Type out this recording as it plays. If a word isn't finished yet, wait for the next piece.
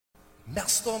Me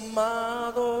has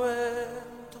tomado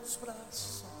en tus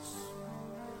brazos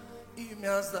y me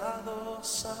has dado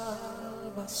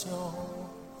salvación.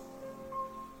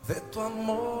 De tu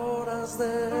amor has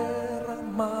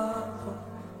derramado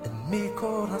en mi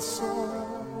corazón.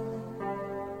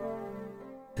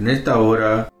 En esta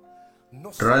hora,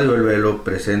 Radio El Velo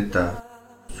presenta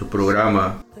su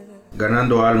programa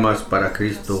Ganando Almas para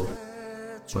Cristo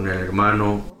con el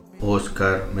hermano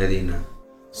Oscar Medina.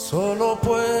 Solo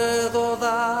puedo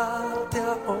darte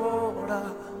ahora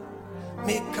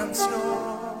mi canción.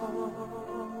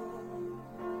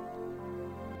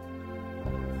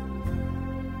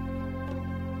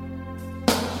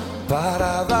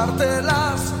 Para darte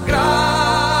las gracias.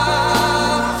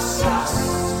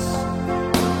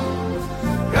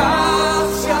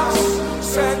 Gracias,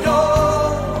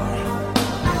 Señor.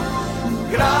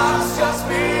 Gracias,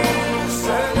 mi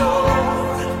Señor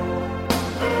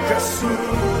Jesús.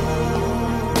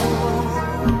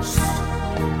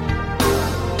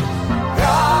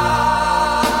 Gracias,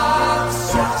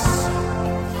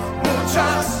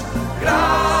 muchas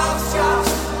gracias,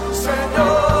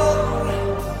 Señor.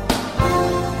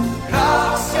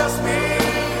 Gracias, mi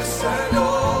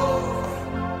Señor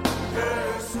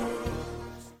Jesús.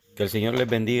 Que el Señor les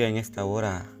bendiga en esta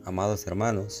hora, amados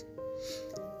hermanos.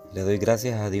 Le doy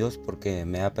gracias a Dios porque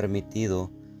me ha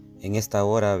permitido en esta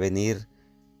hora venir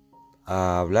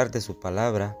a hablar de su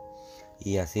palabra,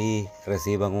 y así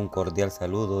reciban un cordial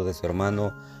saludo de su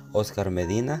hermano Oscar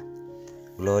Medina.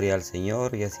 Gloria al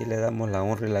Señor, y así le damos la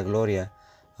honra y la gloria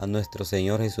a nuestro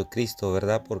Señor Jesucristo,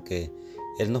 ¿verdad? Porque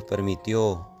Él nos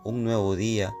permitió un nuevo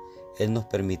día, Él nos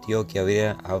permitió que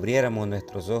abriéramos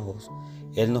nuestros ojos,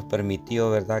 Él nos permitió,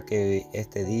 ¿verdad?, que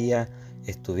este día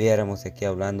estuviéramos aquí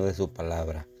hablando de su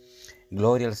palabra.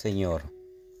 Gloria al Señor.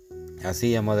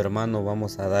 Así, amado hermano,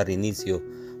 vamos a dar inicio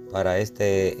para esta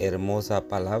hermosa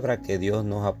palabra que Dios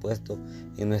nos ha puesto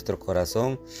en nuestro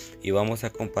corazón, y vamos a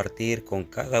compartir con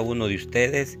cada uno de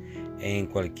ustedes en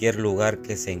cualquier lugar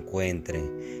que se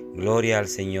encuentren. Gloria al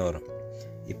Señor.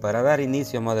 Y para dar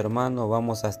inicio, amado hermano,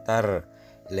 vamos a estar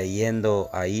leyendo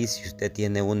ahí. Si usted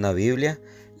tiene una Biblia,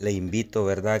 le invito,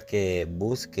 ¿verdad?, que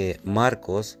busque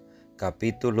Marcos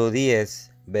capítulo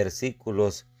 10,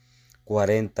 versículos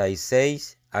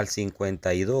 46 al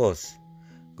 52.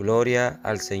 Gloria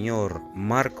al Señor.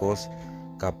 Marcos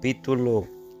capítulo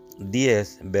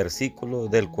 10, versículo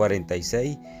del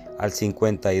 46 al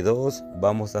 52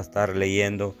 vamos a estar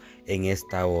leyendo en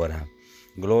esta hora.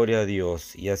 Gloria a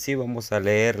Dios. Y así vamos a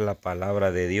leer la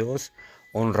palabra de Dios,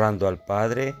 honrando al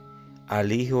Padre,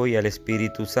 al Hijo y al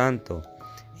Espíritu Santo.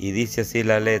 Y dice así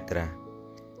la letra: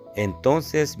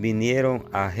 Entonces vinieron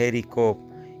a Jericó,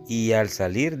 y al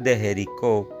salir de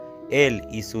Jericó, él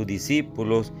y sus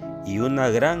discípulos y una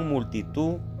gran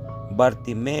multitud,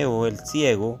 Bartimeo el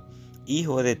ciego,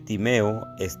 hijo de Timeo,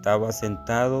 estaba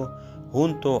sentado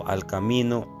junto al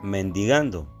camino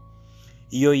mendigando.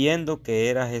 Y oyendo que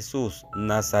era Jesús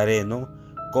Nazareno,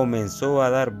 comenzó a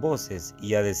dar voces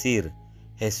y a decir: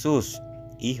 Jesús,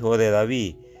 hijo de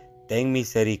David, ten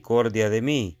misericordia de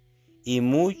mí. Y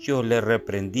muchos le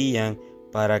reprendían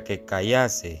para que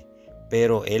callase,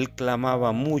 pero él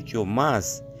clamaba mucho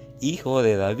más: Hijo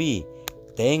de David,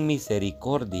 ten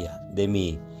misericordia de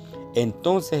mí.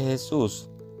 Entonces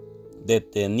Jesús,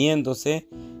 deteniéndose,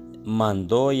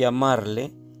 mandó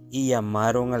llamarle, y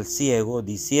llamaron al ciego,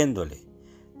 diciéndole: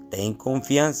 Ten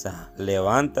confianza,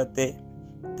 levántate,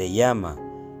 te llama.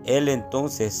 Él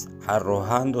entonces,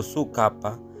 arrojando su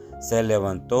capa, se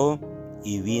levantó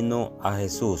y vino a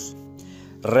Jesús.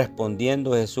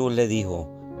 Respondiendo Jesús le dijo: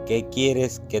 ¿Qué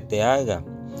quieres que te haga?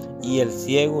 Y el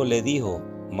ciego le dijo: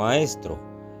 Maestro,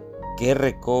 que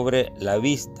recobre la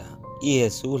vista. Y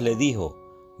Jesús le dijo: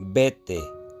 Vete,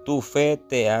 tu fe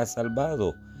te ha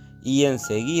salvado. Y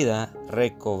enseguida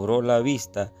recobró la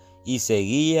vista y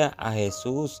seguía a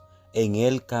Jesús en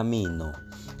el camino.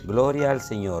 Gloria al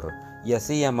Señor. Y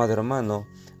así, amado hermano,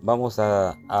 vamos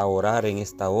a orar en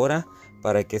esta hora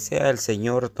para que sea el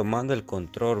Señor tomando el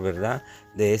control, ¿verdad?,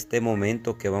 de este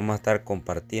momento que vamos a estar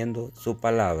compartiendo su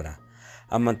palabra.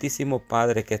 Amantísimo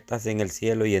Padre que estás en el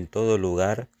cielo y en todo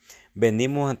lugar,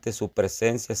 venimos ante su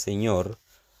presencia, Señor,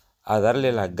 a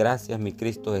darle las gracias, mi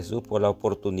Cristo Jesús, por la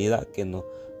oportunidad que nos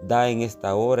da en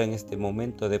esta hora, en este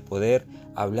momento, de poder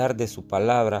hablar de su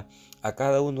palabra a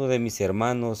cada uno de mis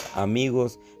hermanos,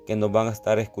 amigos que nos van a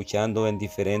estar escuchando en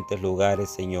diferentes lugares,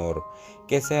 Señor.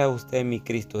 Que sea usted, mi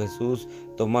Cristo Jesús,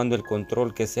 tomando el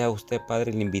control, que sea usted,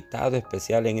 Padre, el invitado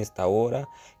especial en esta hora,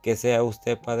 que sea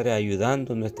usted, Padre,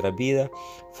 ayudando nuestra vida,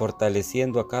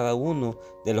 fortaleciendo a cada uno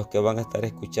de los que van a estar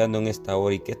escuchando en esta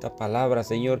hora, y que esta palabra,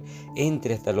 Señor,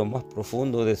 entre hasta lo más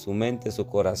profundo de su mente, su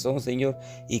corazón, Señor,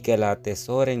 y que la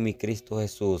atesore en mi Cristo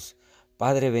Jesús.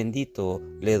 Padre bendito,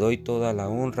 le doy toda la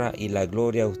honra y la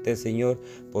gloria a usted, Señor,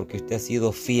 porque usted ha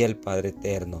sido fiel, Padre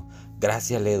eterno.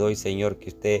 Gracias le doy, Señor, que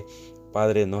usted,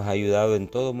 Padre, nos ha ayudado en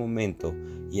todo momento.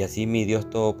 Y así, mi Dios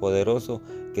Todopoderoso,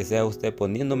 que sea usted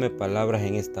poniéndome palabras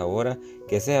en esta hora,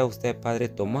 que sea usted, Padre,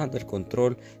 tomando el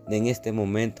control en este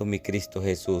momento, mi Cristo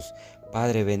Jesús.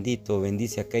 Padre bendito,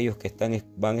 bendice a aquellos que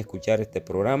van a escuchar este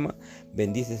programa,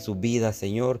 bendice su vida,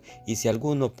 Señor, y si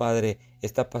alguno, Padre,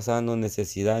 está pasando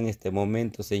necesidad en este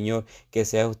momento, Señor, que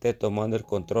sea usted tomando el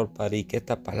control, Padre, y que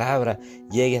esta palabra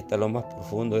llegue hasta lo más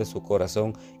profundo de su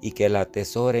corazón y que la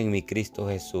atesore en mi Cristo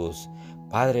Jesús.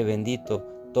 Padre bendito,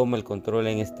 toma el control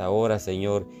en esta hora,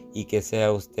 Señor, y que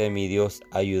sea usted, mi Dios,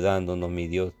 ayudándonos, mi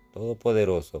Dios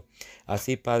Todopoderoso.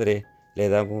 Así, Padre, le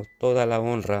damos toda la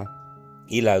honra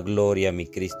y la gloria a mi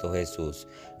Cristo Jesús.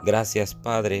 Gracias,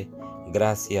 Padre,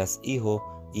 gracias, Hijo,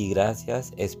 y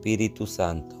gracias, Espíritu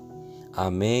Santo.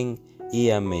 Amén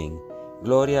y amén.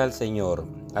 Gloria al Señor.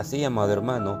 Así, amado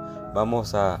hermano,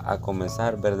 vamos a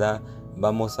comenzar, ¿verdad?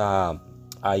 Vamos a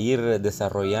ir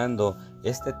desarrollando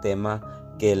este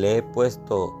tema que le he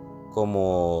puesto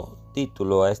como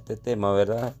título a este tema,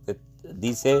 ¿verdad?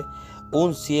 Dice,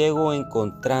 un ciego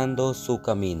encontrando su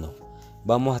camino.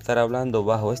 Vamos a estar hablando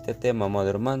bajo este tema, amado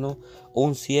hermano,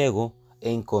 un ciego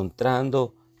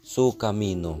encontrando su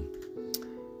camino.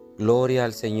 Gloria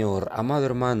al Señor. Amado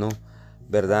hermano,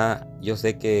 ¿verdad? Yo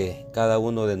sé que cada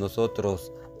uno de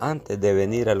nosotros, antes de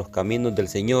venir a los caminos del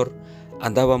Señor,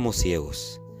 andábamos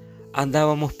ciegos.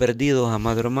 Andábamos perdidos,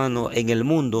 amado hermano, en el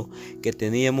mundo, que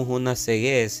teníamos una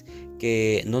ceguez,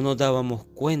 que no nos dábamos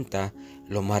cuenta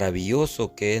lo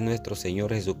maravilloso que es nuestro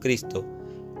Señor Jesucristo,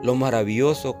 lo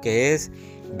maravilloso que es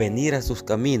venir a sus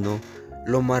caminos,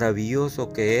 lo maravilloso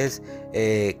que es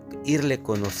irle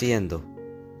conociendo.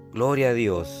 Gloria a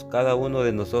Dios. Cada uno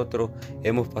de nosotros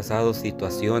hemos pasado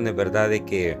situaciones, ¿verdad? De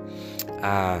que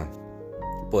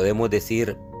podemos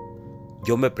decir,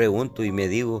 yo me pregunto y me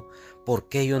digo, ¿por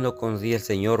qué yo no conocí al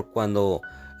Señor cuando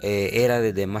era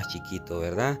desde más chiquito,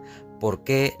 verdad? ¿Por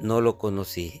qué no lo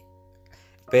conocí?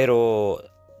 Pero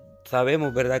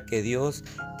sabemos, ¿verdad?, que Dios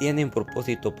tiene un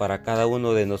propósito para cada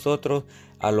uno de nosotros.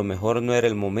 A lo mejor no era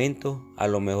el momento, a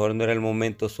lo mejor no era el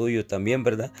momento suyo también,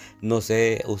 ¿verdad? No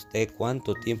sé usted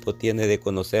cuánto tiempo tiene de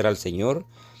conocer al Señor,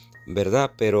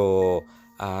 ¿verdad? Pero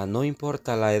no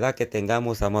importa la edad que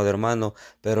tengamos, amado hermano,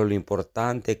 pero lo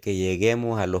importante es que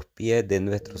lleguemos a los pies de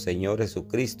nuestro Señor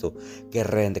Jesucristo,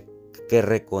 que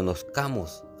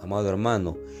reconozcamos, amado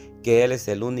hermano, que Él es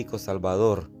el único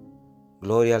Salvador.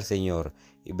 Gloria al Señor.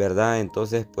 Y verdad,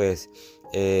 entonces pues,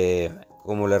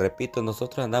 como le repito,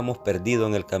 nosotros andamos perdidos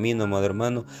en el camino, amado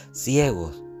hermano,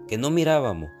 ciegos, que no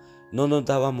mirábamos, no nos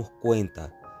dábamos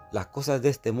cuenta. Las cosas de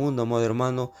este mundo, amado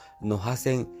hermano, nos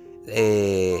hacen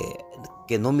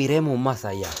que no miremos más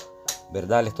allá,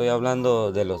 ¿verdad? Le estoy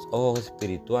hablando de los ojos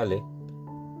espirituales.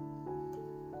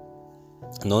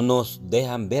 No nos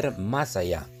dejan ver más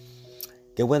allá.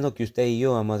 Qué bueno que usted y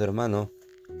yo, amado hermano,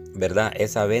 ¿verdad?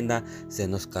 Esa venda se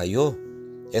nos cayó.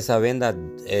 Esa venda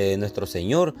nuestro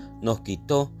Señor nos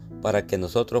quitó para que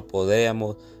nosotros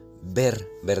podamos ver,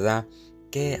 ¿verdad?,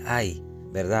 qué hay,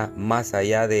 ¿verdad?, más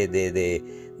allá de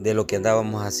lo que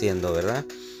andábamos haciendo, ¿verdad?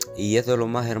 Y eso es lo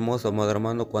más hermoso, amado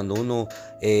hermano, cuando uno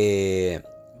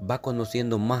va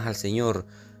conociendo más al Señor,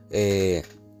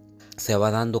 se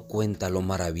va dando cuenta lo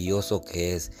maravilloso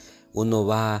que es. Uno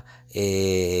va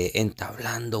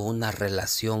entablando una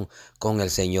relación con el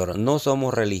Señor. No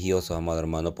somos religiosos, amado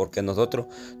hermano, porque nosotros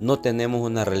no tenemos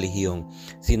una religión,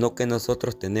 sino que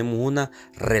nosotros tenemos una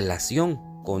relación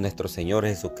con nuestro Señor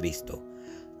Jesucristo.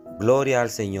 Gloria al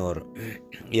Señor.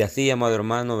 Y así, amado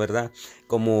hermano, ¿verdad?,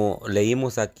 como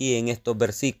leímos aquí en estos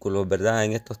versículos, ¿verdad?,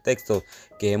 en estos textos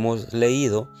que hemos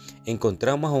leído,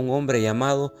 encontramos a un hombre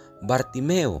llamado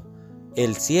Bartimeo,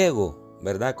 el ciego,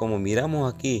 ¿verdad? Como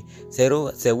miramos aquí,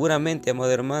 seguramente,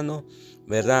 amado hermano,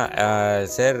 ¿verdad?, al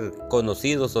ser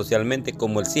conocido socialmente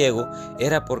como el ciego,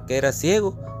 era porque era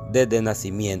ciego desde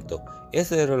nacimiento.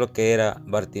 Eso era lo que era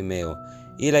Bartimeo.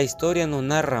 Y la historia nos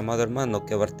narra, amado hermano,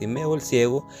 que Bartimeo el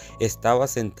ciego estaba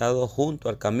sentado junto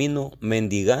al camino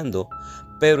mendigando,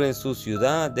 pero en su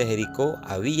ciudad de Jericó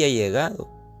había llegado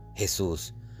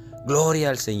Jesús. Gloria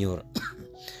al Señor.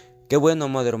 Qué bueno,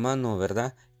 amado hermano,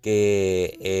 ¿verdad?,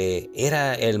 que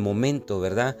era el momento,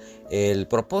 ¿verdad? El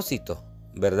propósito,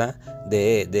 ¿verdad?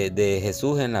 De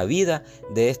Jesús en la vida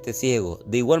de este ciego.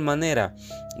 De igual manera,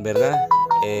 ¿verdad?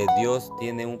 Dios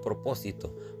tiene un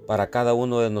propósito para cada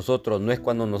uno de nosotros. No es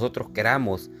cuando nosotros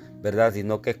queramos, ¿verdad?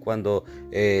 Sino que es cuando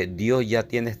Dios ya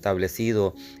tiene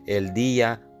establecido el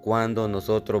día cuando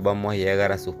nosotros vamos a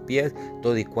llegar a sus pies,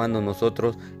 todo y cuando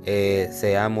nosotros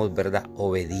seamos, ¿verdad?,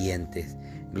 obedientes.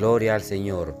 Gloria al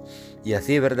Señor. Y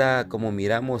así, ¿verdad?, como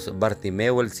miramos,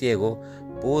 Bartimeo el ciego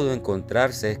pudo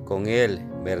encontrarse con él,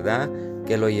 ¿verdad?,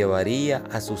 que lo llevaría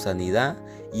a su sanidad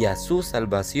y a su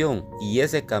salvación. Y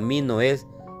ese camino es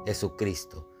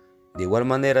Jesucristo. De igual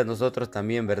manera nosotros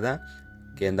también, ¿verdad?,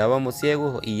 que andábamos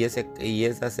ciegos y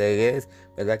esa ceguez,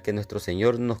 ¿verdad?, que nuestro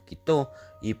Señor nos quitó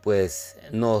y pues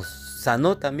nos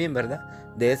sanó también,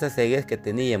 ¿verdad?, de esa ceguez que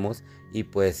teníamos,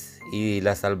 y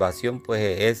la salvación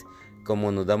pues es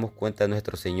como nos damos cuenta de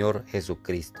nuestro Señor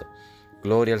Jesucristo.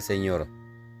 Gloria al Señor.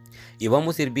 Y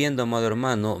vamos a ir viendo, amado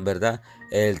hermano, ¿verdad?,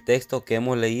 el texto que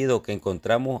hemos leído, que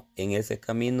encontramos en ese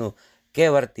camino que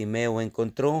Bartimeo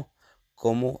encontró,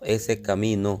 como ese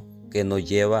camino que nos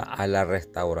lleva a la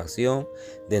restauración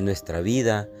de nuestra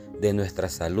vida, de nuestra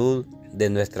salud, de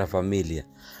nuestra familia.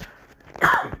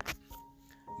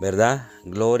 ¿Verdad?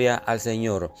 Gloria al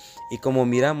Señor. Y como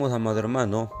miramos, amado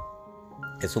hermano,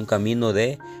 es un camino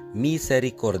de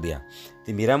misericordia.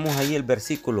 Si miramos ahí el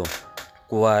versículo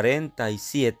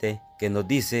 47 que nos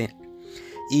dice: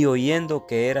 y oyendo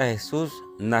que era Jesús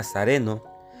Nazareno,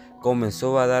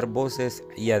 comenzó a dar voces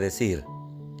y a decir: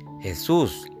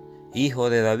 Jesús, Hijo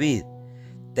de David,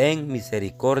 ten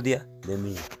misericordia de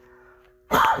mí.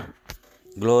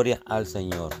 Gloria al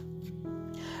Señor.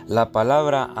 La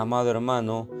palabra, amado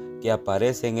hermano, que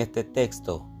aparece en este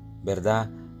texto, ¿verdad?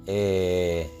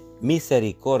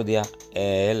 Misericordia,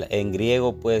 en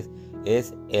griego pues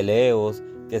es eleos,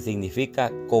 que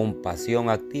significa compasión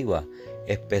activa,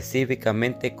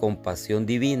 específicamente compasión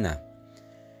divina.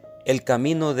 El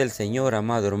camino del Señor,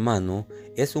 amado hermano,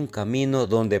 es un camino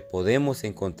donde podemos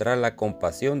encontrar la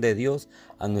compasión de Dios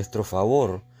a nuestro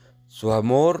favor, su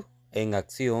amor en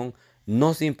acción,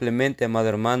 no simplemente, amado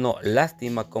hermano,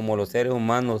 lástima como los seres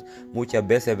humanos muchas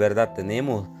veces, ¿verdad?,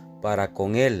 tenemos para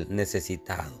con Él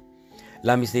necesitado.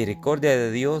 La misericordia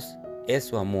de Dios es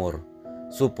su amor,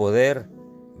 su poder,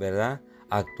 ¿verdad?,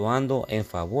 actuando en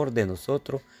favor de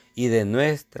nosotros y de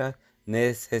nuestras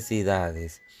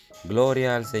necesidades.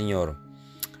 Gloria al Señor.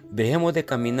 Dejemos de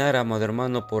caminar, amado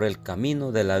hermano, por el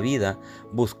camino de la vida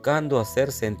buscando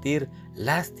hacer sentir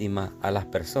lástima a las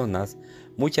personas.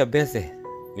 Muchas veces,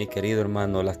 mi querido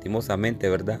hermano, lastimosamente,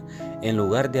 ¿verdad?, en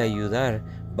lugar de ayudar,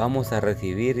 vamos a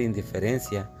recibir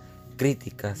indiferencia,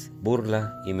 críticas,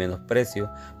 burlas y menosprecio,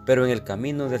 pero en el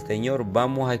camino del Señor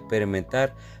vamos a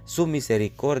experimentar su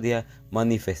misericordia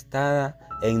manifestada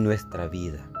en nuestra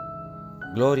vida.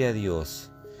 Gloria a Dios.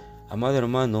 Amado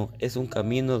hermano, es un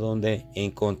camino donde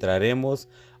encontraremos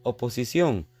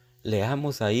oposición.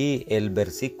 Leamos ahí el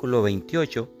versículo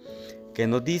 28 que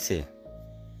nos dice: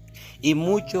 y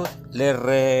muchos le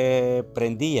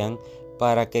reprendían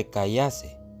para que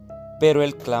callase, pero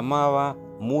él clamaba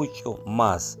mucho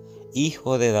más: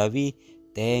 Hijo de David,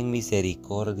 ten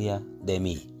misericordia de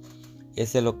mí.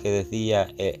 Eso es lo que decía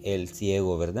el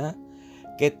ciego, ¿verdad?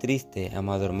 Qué triste,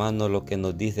 amado hermano, lo que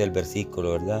nos dice el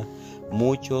versículo, ¿verdad?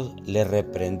 Muchos le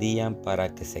reprendían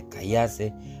para que se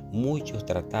callase, muchos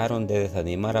trataron de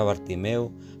desanimar a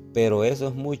Bartimeo, pero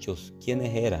esos muchos,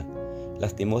 ¿quiénes eran?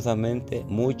 Lastimosamente,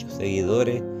 muchos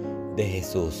seguidores de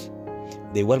Jesús.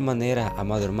 De igual manera,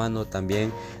 amado hermano,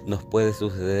 también nos puede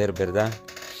suceder, ¿verdad?,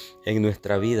 en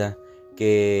nuestra vida,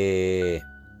 que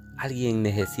alguien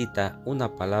necesita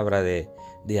una palabra de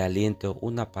aliento,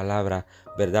 una palabra,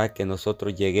 ¿verdad?, que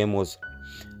nosotros lleguemos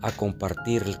a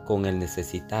compartir con el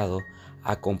necesitado,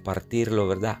 a compartirlo,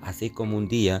 ¿verdad?, así como un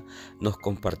día nos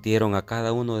compartieron a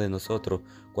cada uno de nosotros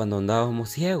cuando andábamos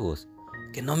ciegos,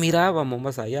 que no mirábamos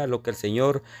más allá lo que el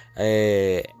Señor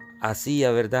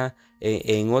hacía, ¿verdad?,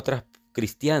 en otros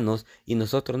cristianos, y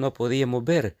nosotros no podíamos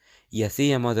ver. Y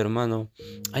así, amado hermano,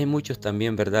 hay muchos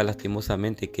también, ¿verdad?,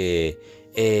 lastimosamente, que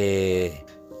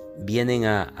vienen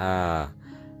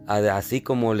así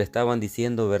como le estaban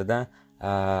diciendo, ¿verdad?,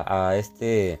 a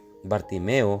este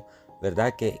Bartimeo,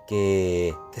 ¿verdad?,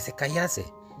 que se callase,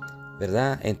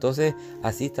 ¿verdad? Entonces,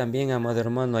 así también, amado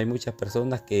hermano, hay muchas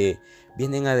personas que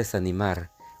vienen a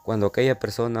desanimar. Cuando aquella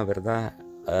persona, ¿verdad?,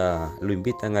 lo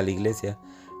invitan a la iglesia,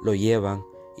 lo llevan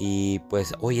y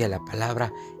pues oye la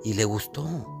palabra y le gustó,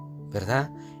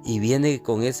 ¿verdad? Y viene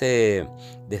con ese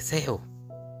deseo.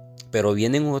 Pero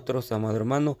vienen otros, amado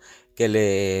hermano, que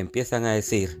le empiezan a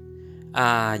decir: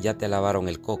 ya te lavaron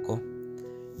el coco,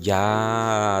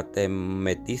 ya te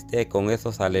metiste con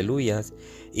esos aleluyas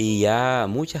y ya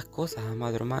muchas cosas,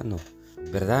 amado hermano,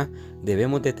 ¿verdad?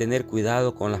 Debemos de tener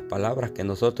cuidado con las palabras que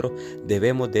nosotros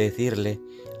debemos de decirle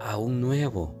a un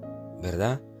nuevo,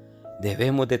 ¿verdad?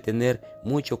 Debemos de tener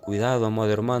mucho cuidado,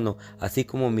 amado hermano, así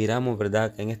como miramos,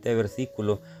 ¿verdad?, en este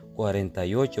versículo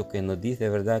 48 que nos dice,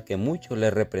 ¿verdad?, que muchos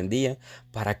le reprendían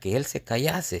para que él se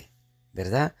callase,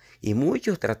 ¿verdad? Y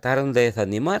muchos trataron de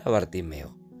desanimar a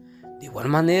Bartimeo. De igual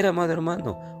manera, amado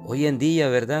hermano, hoy en día,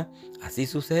 ¿verdad?, así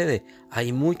sucede.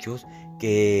 Hay muchos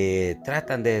que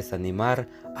tratan de desanimar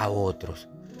a otros,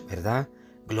 ¿verdad?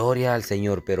 Gloria al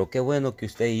Señor. Pero qué bueno que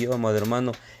usted y yo, amado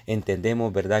hermano,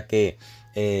 entendemos, ¿verdad?, que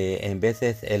en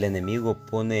veces el enemigo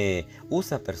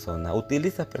utiliza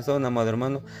personas, amado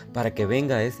hermano, para que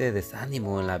venga ese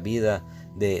desánimo en la vida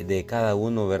de cada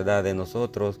uno, ¿verdad?, de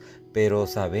nosotros. Pero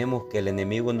sabemos que el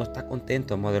enemigo no está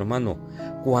contento, amado hermano,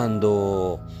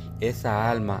 cuando esa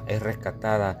alma es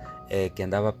rescatada, que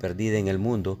andaba perdida en el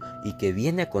mundo y que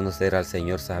viene a conocer al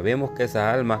Señor. Sabemos que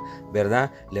esa alma,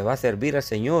 ¿verdad?, le va a servir al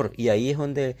Señor, y ahí es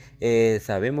donde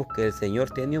sabemos que el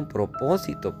Señor tiene un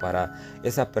propósito para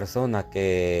esa persona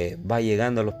que va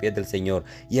llegando a los pies del Señor.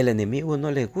 Y el enemigo no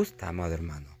le gusta, amado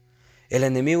hermano. El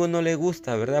enemigo no le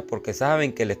gusta, ¿verdad?, porque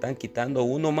saben que le están quitando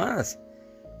uno más,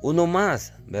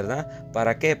 ¿verdad?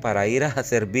 ¿Para qué? Para ir a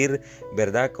servir,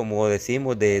 ¿verdad?, como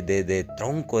decimos, de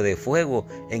tronco de fuego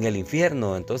en el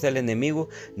infierno. Entonces el enemigo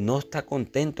no está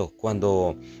contento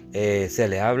cuando se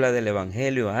le habla del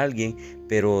evangelio a alguien,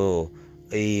 pero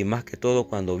y más que todo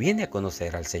cuando viene a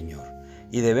conocer al Señor.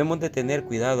 Y debemos de tener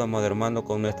cuidado, amado hermano,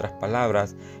 con nuestras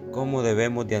palabras, cómo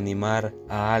debemos de animar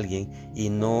a alguien y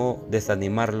no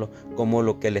desanimarlo, como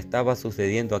lo que le estaba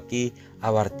sucediendo aquí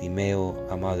a Bartimeo,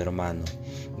 amado hermano.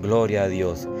 Gloria a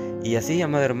Dios. Y así,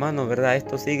 amado hermano, ¿verdad?,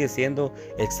 esto sigue siendo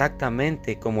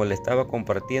exactamente como le estaba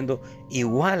compartiendo,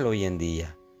 igual hoy en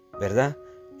día, ¿verdad?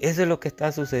 Eso es lo que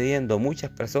está sucediendo.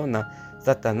 Muchas personas,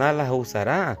 Satanás las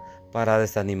usará para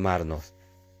desanimarnos,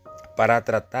 para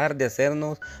tratar de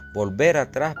hacernos volver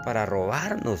atrás, para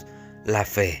robarnos la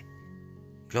fe.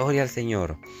 Gloria al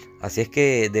Señor. Así es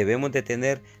que debemos de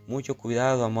tener mucho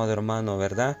cuidado, amado hermano,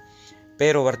 ¿verdad?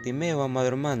 Pero Bartimeo, amado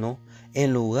hermano,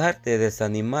 en lugar de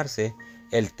desanimarse,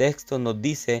 el texto nos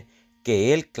dice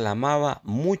que él clamaba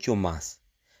mucho más.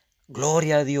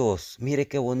 Gloria a Dios. Mire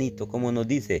qué bonito como nos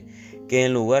dice que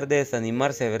en lugar de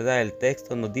desanimarse, ¿verdad?, el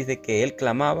texto nos dice que él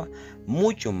clamaba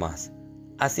mucho más.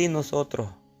 Así nosotros,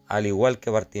 al igual que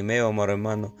Bartimeo, amado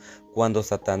hermano, cuando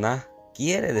Satanás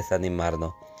quiere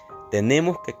desanimarnos,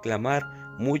 tenemos que clamar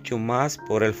mucho más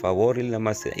por el favor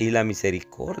y la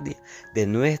misericordia de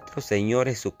nuestro Señor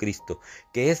Jesucristo.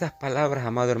 Que esas palabras,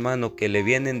 amado hermano, que le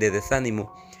vienen de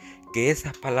desánimo, que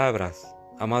esas palabras,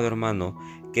 amado hermano,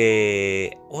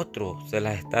 que otro se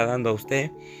las está dando a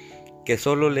usted, que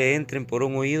solo le entren por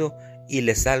un oído y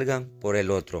le salgan por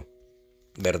el otro,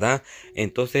 ¿verdad?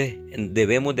 Entonces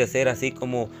debemos de hacer así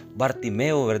como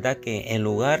Bartimeo, ¿verdad?, que en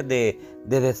lugar de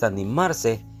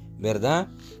desanimarse, ¿verdad?,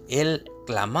 él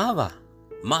clamaba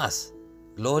más.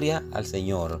 Gloria al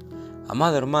Señor.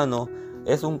 Amado hermano,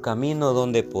 es un camino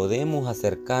donde podemos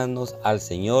acercarnos al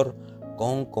Señor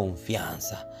con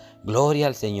confianza. Gloria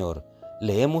al Señor.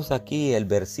 Leemos aquí el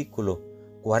versículo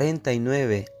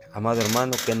 49, amado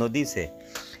hermano, que nos dice: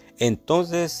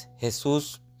 entonces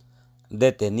Jesús,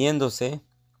 deteniéndose,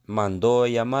 mandó a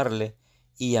llamarle,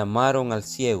 y llamaron al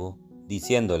ciego,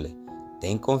 diciéndole: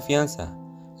 ten confianza,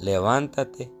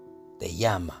 levántate, te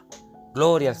llama.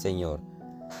 Gloria al Señor.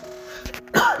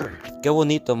 Qué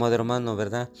bonito, amado hermano,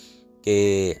 ¿verdad?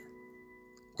 Que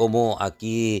como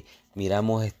aquí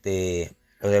miramos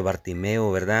lo de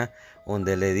Bartimeo, ¿verdad?,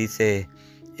 donde le dice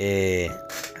que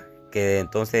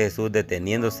entonces Jesús,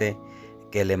 deteniéndose,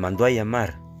 que le mandó a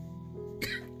llamar,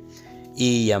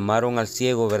 y llamaron al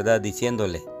ciego, ¿verdad?,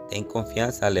 diciéndole: ten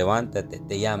confianza, levántate,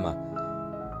 te llama.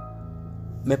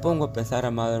 Me pongo a pensar,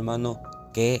 amado hermano,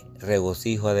 qué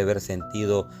regocijo ha de haber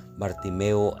sentido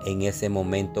Bartimeo en ese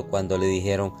momento cuando le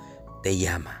dijeron: te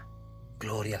llama.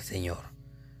 Gloria al Señor.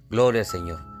 Gloria al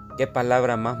Señor. Qué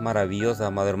palabra más maravillosa,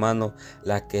 amado hermano,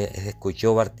 la que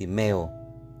escuchó Bartimeo,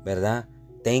 ¿verdad?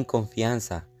 Ten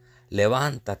confianza,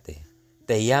 levántate,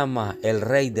 te llama el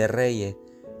Rey de Reyes,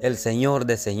 el Señor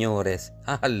de Señores.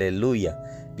 Aleluya.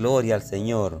 Gloria al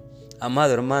Señor.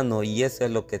 Amado hermano, y eso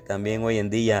es lo que también hoy en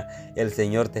día el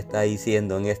Señor te está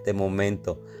diciendo en este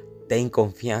momento. Ten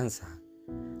confianza,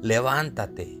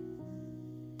 levántate.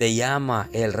 Te llama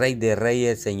el Rey de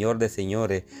Reyes, el Señor de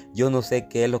Señores. Yo no sé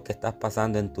qué es lo que estás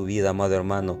pasando en tu vida, amado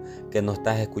hermano, que no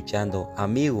estás escuchando.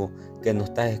 Amigo, que no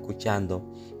estás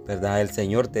escuchando, ¿verdad? El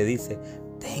Señor te dice: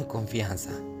 ten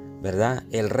confianza, ¿verdad?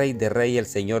 El Rey de Reyes, el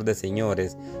Señor de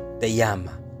Señores, te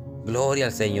llama. Gloria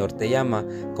al Señor, te llama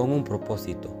con un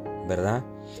propósito, ¿verdad?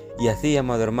 Y así,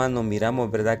 amado hermano,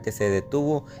 miramos, ¿verdad?, que se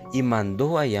detuvo y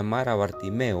mandó a llamar a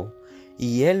Bartimeo.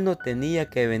 Y él no tenía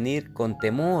que venir con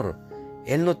temor,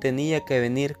 él no tenía que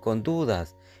venir con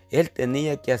dudas, él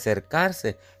tenía que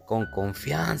acercarse con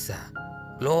confianza.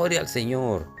 Gloria al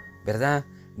Señor, ¿verdad?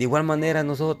 De igual manera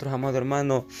nosotros, amado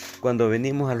hermano, cuando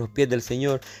venimos a los pies del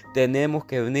Señor, tenemos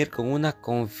que venir con una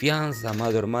confianza,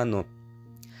 amado hermano,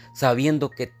 sabiendo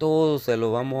que todo se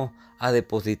lo vamos a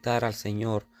depositar al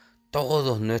Señor.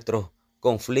 Todos nuestros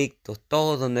conflictos,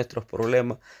 todos nuestros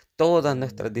problemas, todas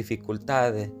nuestras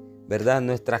dificultades, ¿verdad?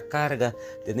 Nuestras cargas,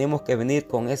 tenemos que venir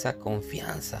con esa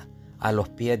confianza a los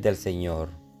pies del Señor,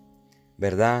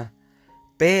 ¿verdad?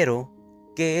 Pero,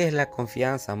 ¿qué es la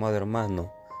confianza, amado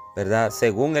hermano? ¿Verdad?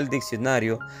 Según el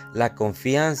diccionario, la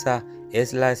confianza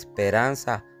es la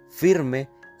esperanza firme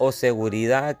o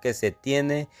seguridad que se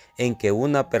tiene en que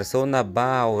una persona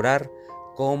va a orar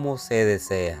como se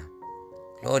desea.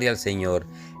 Gloria al Señor.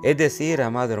 Es decir,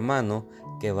 amado hermano,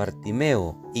 que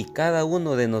Bartimeo y cada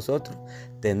uno de nosotros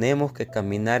tenemos que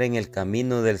caminar en el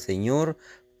camino del Señor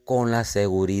con la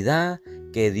seguridad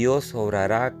que Dios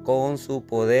obrará con su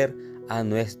poder a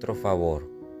nuestro favor,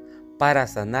 para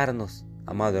sanarnos,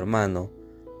 amado hermano,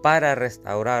 para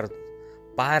restaurarnos,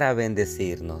 para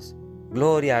bendecirnos.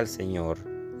 Gloria al Señor.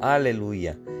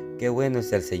 Aleluya. Qué bueno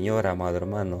es el Señor, amado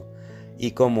hermano.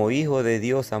 Y como hijo de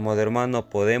Dios, amado hermano,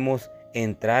 podemos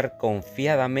entrar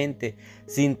confiadamente,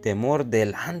 sin temor,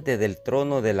 delante del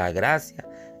trono de la gracia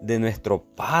de nuestro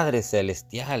Padre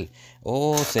Celestial.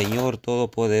 Oh Señor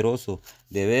Todopoderoso,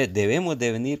 debemos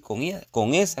de venir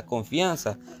con esa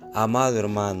confianza, amado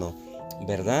hermano,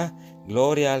 ¿verdad?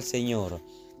 Gloria al Señor.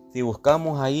 Si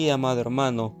buscamos ahí, amado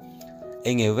hermano,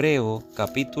 en Hebreo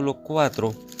capítulo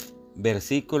 4,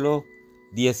 versículo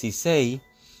 16,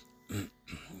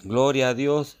 gloria a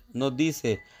Dios, nos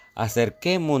dice: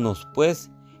 acerquémonos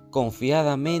pues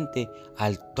confiadamente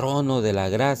al trono de la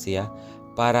gracia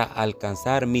para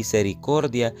alcanzar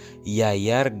misericordia y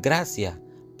hallar gracia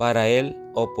para el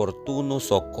oportuno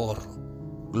socorro.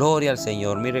 Gloria al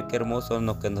Señor. Mire qué hermoso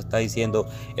lo que nos está diciendo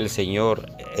el Señor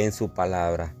en su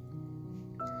palabra.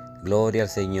 Gloria al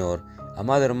Señor.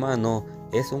 Amado hermano,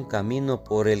 es un camino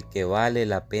por el que vale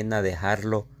la pena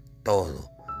dejarlo todo.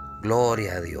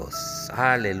 Gloria a Dios.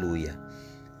 Aleluya.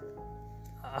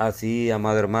 Así,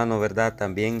 amado hermano, ¿verdad?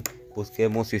 También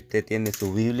busquemos, si usted tiene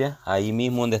su Biblia, ahí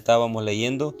mismo donde estábamos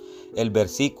leyendo, el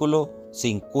versículo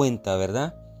 50,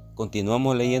 ¿verdad?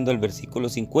 Continuamos leyendo el versículo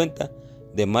 50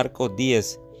 de Marcos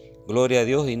 10. Gloria a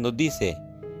Dios. Y nos dice: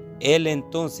 él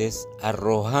entonces,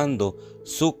 arrojando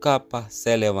su capa,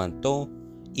 se levantó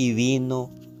y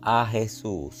vino a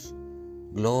Jesús.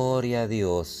 Gloria a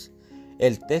Dios.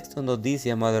 El texto nos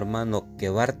dice, amado hermano, que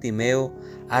Bartimeo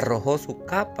arrojó su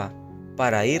capa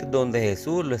para ir donde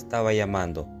Jesús lo estaba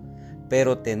llamando.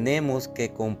 Pero tenemos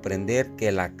que comprender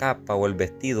que la capa o el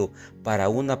vestido para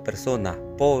una persona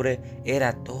pobre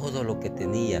era todo lo que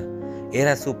tenía.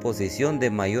 Era su posición de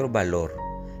mayor valor.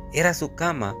 Era su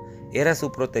cama, era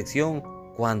su protección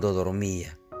cuando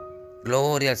dormía.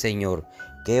 Gloria al Señor.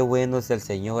 Qué bueno es el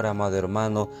Señor, amado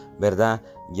hermano, ¿verdad?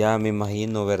 Ya me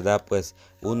imagino, ¿verdad? Pues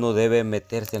uno debe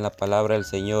meterse en la palabra del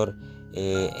Señor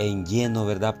en lleno,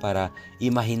 ¿verdad? Para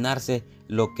imaginarse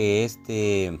lo que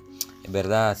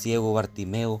 ¿verdad? Ciego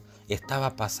Bartimeo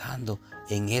estaba pasando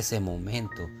en ese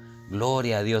momento.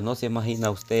 Gloria a Dios. No se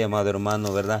imagina usted, amado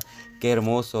hermano, ¿verdad? Qué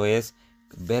hermoso es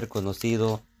ver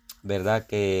conocido, ¿verdad?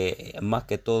 Que más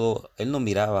que todo, él no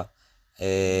miraba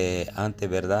antes,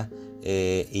 ¿verdad?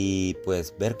 Y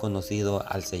pues ver conocido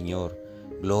al Señor.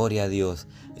 Gloria a Dios.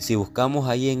 Si buscamos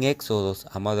ahí en Éxodos,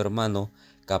 amado hermano,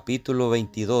 capítulo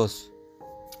 22,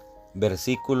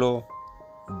 versículo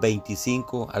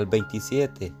 25 al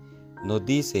 27, nos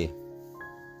dice: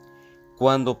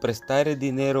 cuando prestares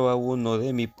dinero a uno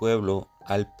de mi pueblo,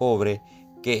 al pobre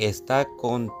que está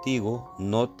contigo,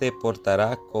 no te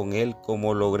portarás con él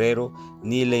como logrero,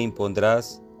 ni le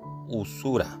impondrás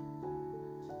usura.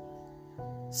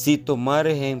 Si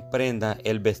tomares en prenda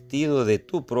el vestido de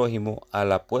tu prójimo a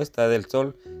la puesta del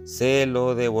sol, se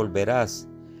lo devolverás,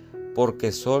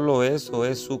 porque solo eso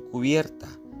es su cubierta,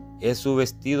 es su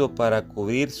vestido para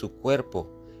cubrir su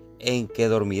cuerpo, en que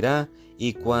dormirá,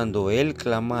 y cuando él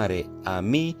clamare a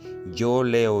mí, yo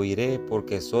le oiré,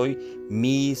 porque soy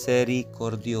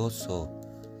misericordioso.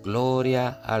 Gloria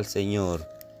al Señor.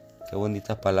 Qué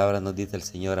bonitas palabras nos dice el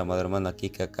Señor, amado hermano, aquí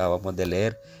que acabamos de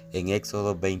leer en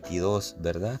Éxodo 22,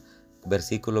 ¿verdad?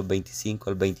 Versículos 25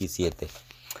 al 27.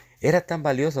 Era tan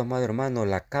valioso, amado hermano,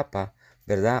 la capa,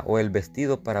 ¿verdad? O el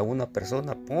vestido para una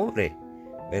persona pobre,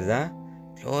 ¿verdad?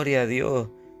 Gloria a Dios.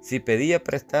 Si pedía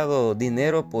prestado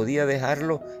dinero, podía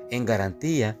dejarlo en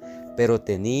garantía, pero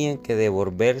tenían que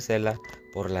devolvérsela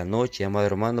por la noche, amado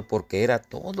hermano, porque era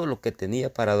todo lo que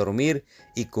tenía para dormir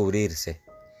y cubrirse.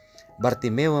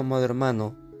 Bartimeo, amado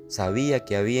hermano, sabía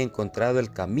que había encontrado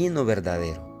el camino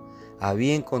verdadero.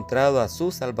 Había encontrado a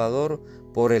su Salvador,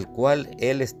 por el cual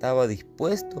él estaba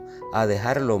dispuesto a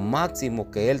dejar lo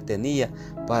máximo que él tenía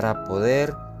para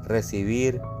poder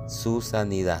recibir su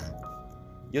sanidad.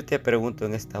 Yo te pregunto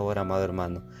en esta hora, amado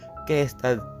hermano, ¿qué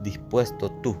estás dispuesto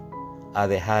tú a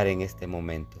dejar en este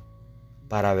momento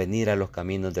para venir a los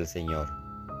caminos del Señor?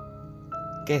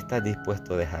 ¿Qué estás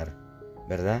dispuesto a dejar?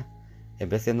 ¿Verdad? En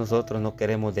veces nosotros no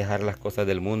queremos dejar las cosas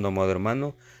del mundo, amado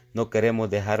hermano. No queremos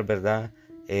dejar, ¿verdad?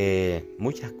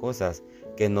 Muchas cosas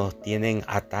que nos tienen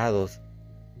atados.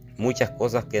 Muchas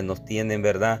cosas que nos tienen,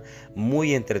 ¿verdad?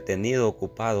 Muy entretenidos,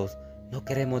 ocupados. No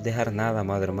queremos dejar nada,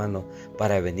 amado hermano,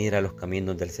 para venir a los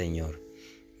caminos del Señor,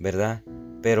 ¿verdad?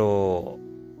 Pero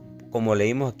como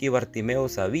leímos aquí, Bartimeo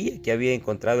sabía que había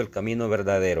encontrado el camino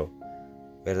verdadero,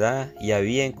 ¿verdad? Y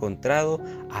había encontrado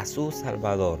a su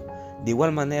Salvador. De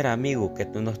igual manera, amigo, que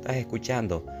tú nos estás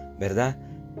escuchando, ¿verdad?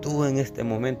 Tú en este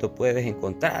momento puedes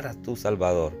encontrar a tu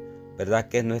Salvador, ¿verdad?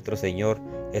 Que es nuestro Señor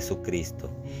Jesucristo.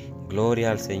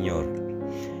 Gloria al Señor.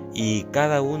 Y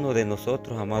cada uno de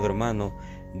nosotros, amado hermano,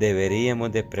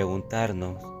 deberíamos de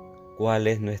preguntarnos cuál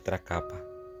es nuestra capa.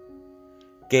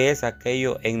 ¿Qué es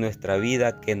aquello en nuestra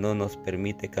vida que no nos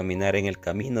permite caminar en el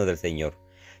camino del Señor?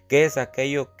 ¿Qué es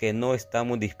aquello que no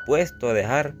estamos dispuestos a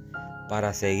dejar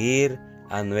para seguir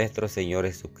a nuestro Señor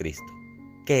Jesucristo?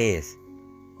 ¿Qué es?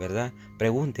 ¿Verdad?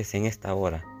 Pregúntese en esta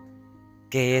hora.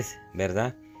 ¿Qué es?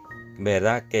 ¿Verdad?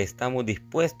 ¿Verdad? Que estamos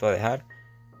dispuestos a dejar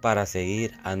para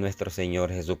seguir a nuestro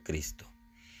Señor Jesucristo.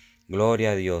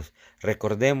 Gloria a Dios.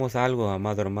 Recordemos algo,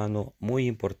 amado hermano, muy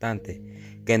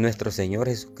importante, que nuestro Señor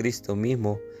Jesucristo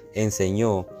mismo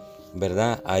enseñó,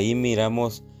 ¿verdad? Ahí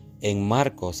miramos en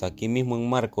Marcos, aquí mismo en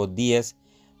Marcos 10,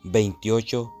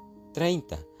 28,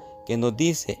 30, que nos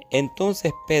dice: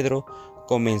 entonces Pedro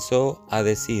comenzó a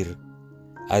decirle: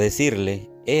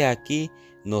 he aquí,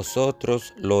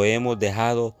 nosotros lo hemos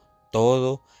dejado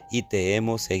todo y te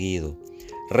hemos seguido.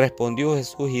 Respondió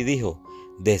Jesús y dijo: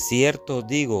 de cierto os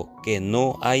digo que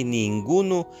no hay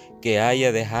ninguno que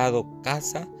haya dejado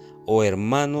casa, o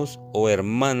hermanos, o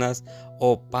hermanas,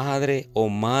 o padre, o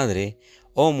madre,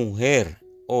 o mujer,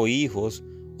 o hijos,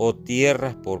 o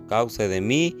tierras por causa de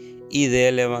mí y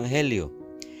del Evangelio,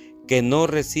 que no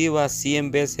reciba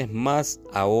 100 veces más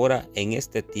ahora en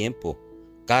este tiempo,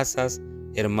 casas,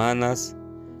 hermanas,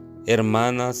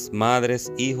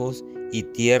 madres, hijos y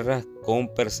tierras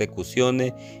con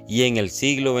persecuciones, y en el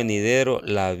siglo venidero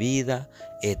la vida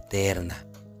eterna.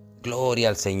 Gloria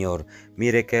al Señor.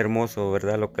 Mire qué hermoso,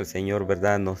 ¿verdad? Lo que el Señor,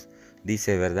 ¿verdad? Nos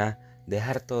dice, ¿verdad?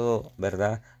 Dejar todo,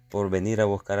 ¿verdad? Por venir a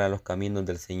buscar a los caminos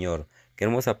del Señor. Qué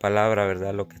hermosa palabra,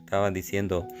 ¿verdad? Lo que estaban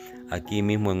diciendo aquí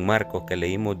mismo en Marcos, que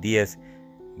leímos 10,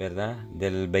 ¿verdad?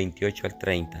 Del 28 al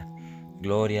 30.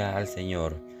 Gloria al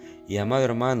Señor. Y amado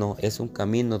hermano, es un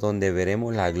camino donde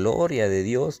veremos la gloria de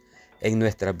Dios en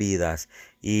nuestras vidas.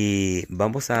 Y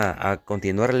vamos a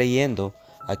continuar leyendo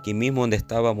aquí mismo donde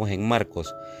estábamos en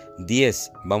Marcos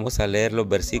 10. Vamos a leer los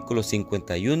versículos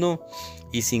 51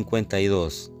 y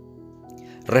 52.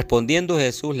 Respondiendo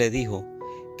Jesús le dijo: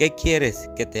 ¿qué quieres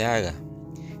que te haga?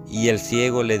 Y el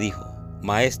ciego le dijo: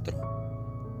 Maestro,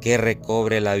 que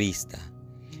recobre la vista.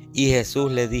 Y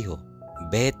Jesús le dijo: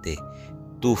 vete,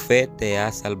 tu fe te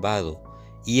ha salvado.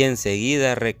 Y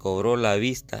enseguida recobró la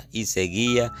vista y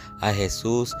seguía a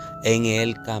Jesús en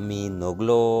el camino.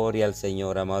 Gloria al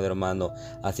Señor, amado hermano.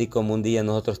 Así como un día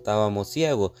nosotros estábamos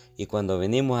ciegos y cuando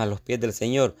venimos a los pies del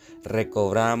Señor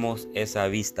recobramos esa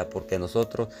vista, porque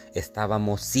nosotros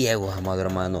estábamos ciegos, amado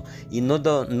hermano, y no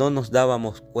nos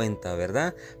dábamos cuenta,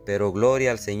 ¿verdad? Pero gloria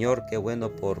al Señor, qué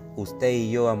bueno por usted y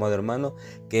yo, amado hermano,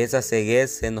 que esa ceguez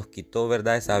se nos quitó,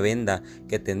 ¿verdad? Esa venda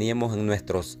que teníamos en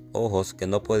nuestros ojos que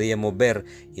no podíamos ver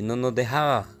y no nos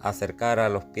dejaba acercar a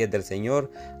los pies del Señor.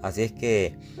 Así es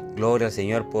que gloria al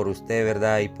Señor por usted,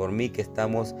 ¿verdad? Y por mí, que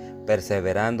estamos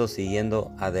perseverando,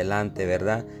 siguiendo adelante,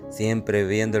 ¿verdad? Siempre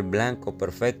viendo el blanco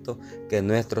perfecto que es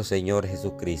nuestro Señor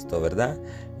Jesucristo, ¿verdad?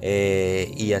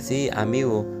 Y así,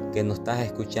 amigo, que nos estás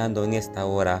escuchando en esta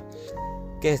hora,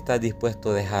 ¿qué estás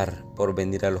dispuesto a dejar por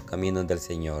venir a los caminos del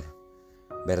Señor?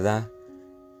 ¿Verdad?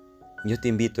 Yo te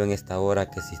invito en esta hora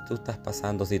que si tú estás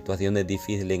pasando situaciones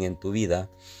difíciles en tu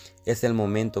vida, es el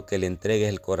momento que le entregues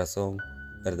el corazón,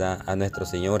 ¿verdad?, a nuestro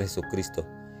Señor Jesucristo,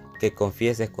 que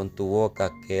confieses con tu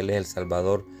boca que Él es el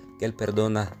Salvador, que Él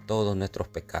perdona todos nuestros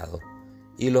pecados.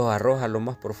 y los arroja a lo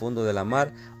más profundo de la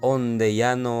mar, donde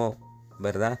ya no,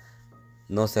 ¿verdad?,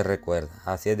 no se recuerda.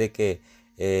 Así es de que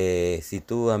si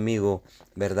tú, amigo,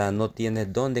 ¿verdad?, no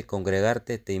tienes dónde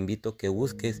congregarte, te invito a que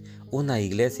busques una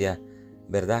iglesia,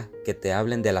 ¿verdad?, que te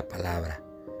hablen de la palabra,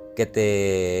 que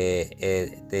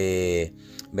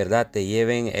 ¿verdad?, te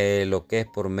lleven lo que es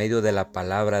por medio de la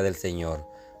palabra del Señor,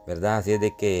 ¿verdad? Así es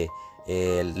de que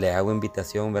le hago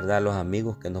invitación, ¿verdad?, a los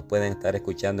amigos que nos pueden estar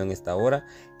escuchando en esta hora,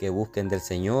 que busquen del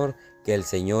Señor, que el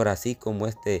Señor, así como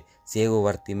este ciego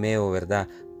Bartimeo, ¿verdad?,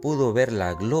 pudo ver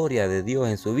la gloria de Dios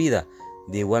en su vida,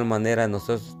 de igual manera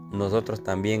nosotros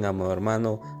también, amado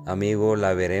hermano, amigo,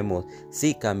 la veremos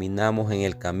si caminamos en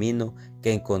el camino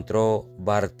que encontró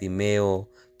Bartimeo,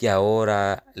 que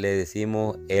ahora le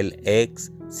decimos el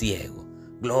ex ciego.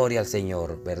 Gloria al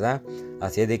Señor, ¿verdad?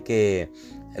 Así es de que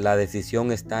la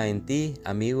decisión está en ti,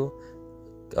 amigo,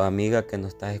 amiga que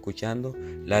nos estás escuchando.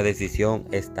 La decisión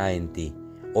está en ti.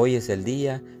 Hoy es el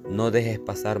día, no dejes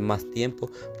pasar más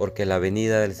tiempo porque la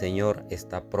venida del Señor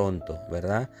está pronto,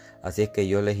 ¿verdad? Así es que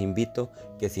yo les invito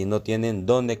que si no tienen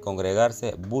dónde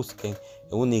congregarse, busquen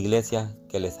una iglesia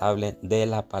que les hable de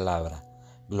la palabra.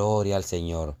 Gloria al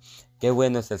Señor. Qué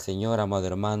bueno es el Señor, amado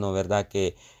hermano, ¿verdad?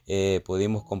 Que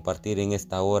pudimos compartir en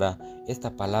esta hora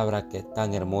esta palabra que es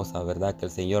tan hermosa, ¿verdad? Que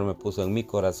el Señor me puso en mi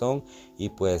corazón y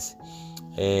pues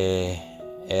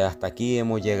hasta aquí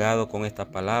hemos llegado con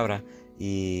esta palabra.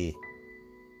 Y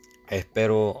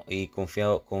espero y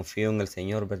confío en el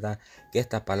Señor, ¿verdad?, que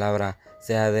esta palabra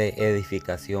sea de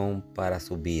edificación para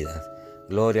sus vidas.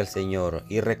 Gloria al Señor.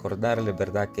 Y recordarles,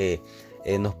 ¿verdad?, que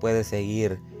nos puede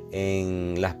seguir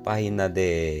en las páginas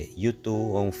de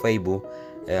YouTube o en Facebook.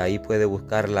 Ahí puede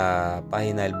buscar la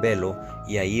página El Velo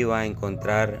y ahí va a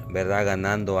encontrar, ¿verdad?,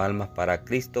 Ganando Almas para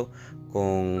Cristo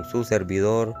con su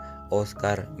servidor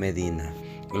Oscar Medina.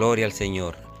 Gloria al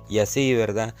Señor. Y así,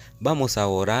 ¿verdad?, vamos a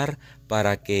orar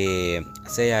para que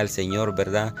sea el Señor,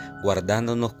 ¿verdad?,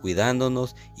 guardándonos,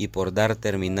 cuidándonos y por dar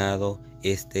terminado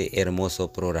este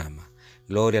hermoso programa.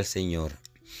 Gloria al Señor.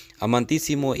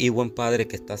 Amantísimo y buen Padre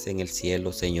que estás en el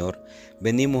cielo, Señor,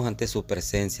 venimos ante su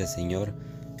presencia, Señor,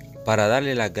 para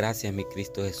darle las gracias, mi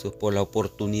Cristo Jesús, por la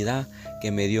oportunidad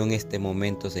que me dio en este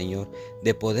momento, Señor,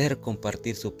 de poder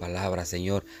compartir su palabra,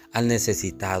 Señor, al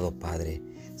necesitado, Padre.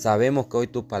 Sabemos que hoy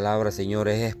tu palabra, Señor,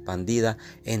 es expandida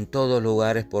en todos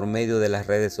lugares por medio de las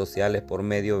redes sociales, por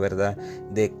medio, ¿verdad?,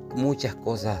 de muchas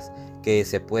cosas que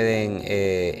se pueden,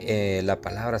 la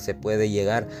palabra se puede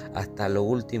llegar hasta lo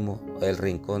último, el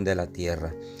rincón de la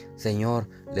tierra. Señor,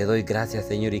 le doy gracias,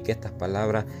 Señor, y que estas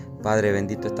palabras, Padre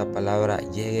bendito, esta palabra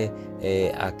llegue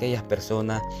a aquellas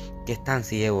personas que están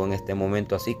ciegos en este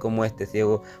momento, así como este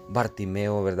ciego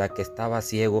Bartimeo, ¿verdad?, que estaba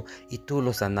ciego y tú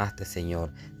lo sanaste,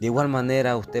 Señor. De igual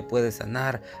manera, usted puede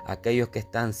sanar a aquellos que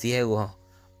están ciegos,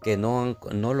 que no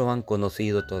lo han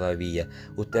conocido todavía.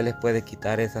 Usted les puede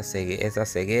quitar esa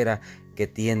ceguera que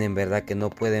tienen, ¿verdad?, que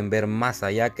no pueden ver más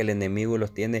allá, que el enemigo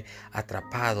los tiene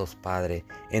atrapados, Padre.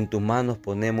 En tus manos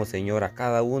ponemos, Señor, a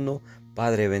cada uno,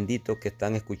 Padre bendito, que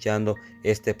están escuchando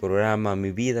este programa,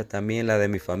 mi vida también, la de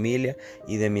mi familia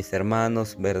y de mis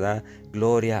hermanos, ¿verdad?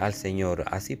 Gloria al Señor.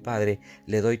 Así, Padre,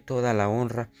 le doy toda la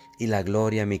honra y la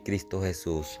gloria a mi Cristo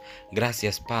Jesús.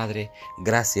 Gracias, Padre,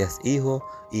 gracias, Hijo,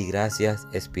 y gracias,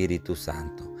 Espíritu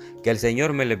Santo. Que el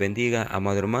Señor me les bendiga,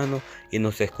 amado hermano, y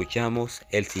nos escuchamos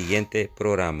el siguiente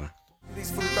programa.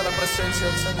 Disfruta la presencia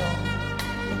del Señor.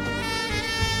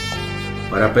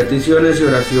 Para peticiones y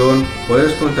oración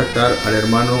puedes contactar al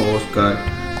hermano Oscar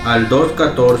al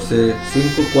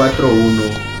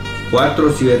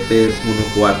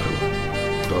 214-541-4714.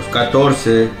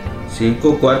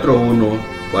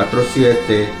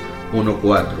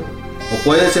 214-541-4714. O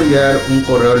puedes enviar un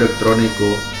correo electrónico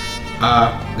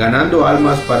a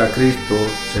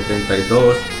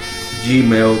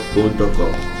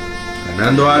ganandoalmasparacristo72@gmail.com.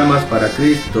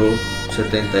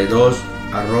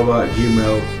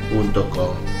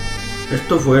 ganandoalmasparacristo72@gmail.com.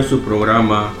 Esto fue su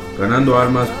programa Ganando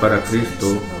Almas para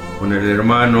Cristo con el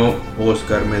hermano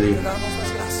Oscar Medina. Damos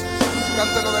las gracias.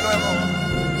 Cántelo de nuevo.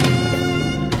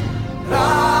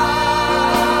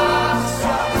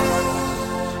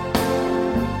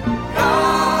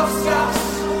 Gracias,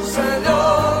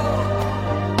 Señor.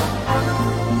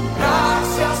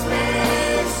 Gracias, mi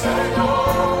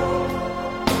Señor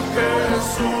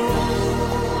Jesús.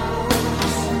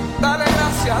 Dale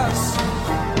gracias.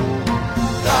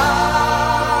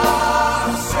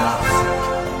 Gracias,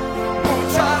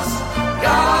 muchas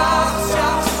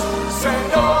gracias,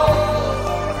 Señor.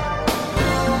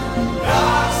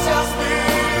 Gracias, mi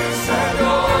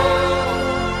Señor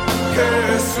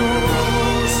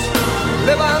Jesús.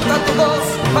 Levanta tu voz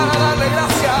para darle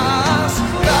gracias.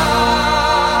 Gracias.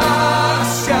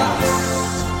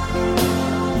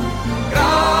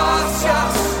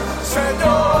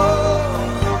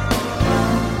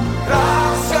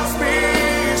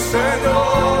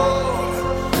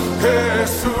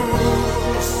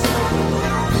 Jesús.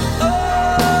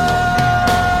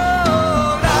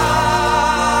 Oh,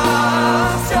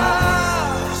 gracias,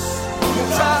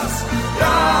 muchas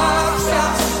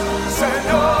gracias,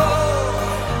 Señor.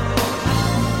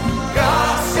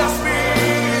 Gracias, mi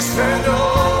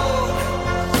Señor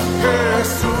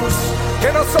Jesús. Que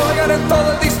nos oigan en todo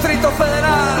el Distrito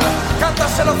Federal.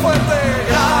 Cántaselo fuerte.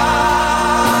 Gracias.